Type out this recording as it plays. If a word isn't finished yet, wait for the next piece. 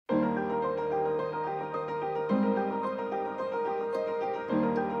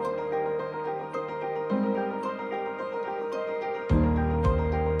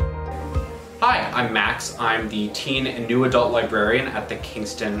Hi, I'm Max. I'm the teen and new adult librarian at the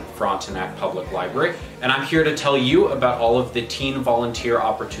Kingston Frontenac Public Library, and I'm here to tell you about all of the teen volunteer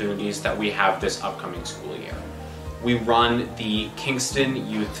opportunities that we have this upcoming school year. We run the Kingston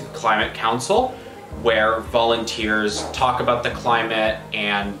Youth Climate Council, where volunteers talk about the climate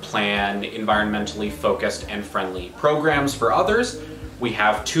and plan environmentally focused and friendly programs for others. We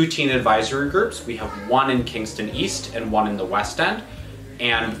have 2 teen advisory groups. We have one in Kingston East and one in the West End.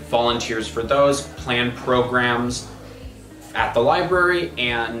 And volunteers for those plan programs at the library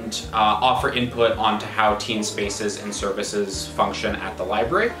and offer input onto how teen spaces and services function at the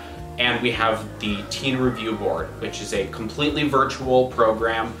library. And we have the Teen Review Board, which is a completely virtual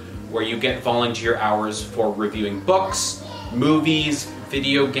program where you get volunteer hours for reviewing books, movies,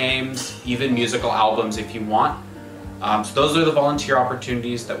 video games, even musical albums if you want. So those are the volunteer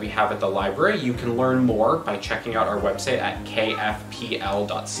opportunities that we have at the library. You can learn more by checking out our website at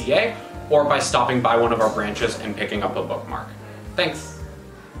kfpl.ca or by stopping by one of our branches and picking up a bookmark. Thanks.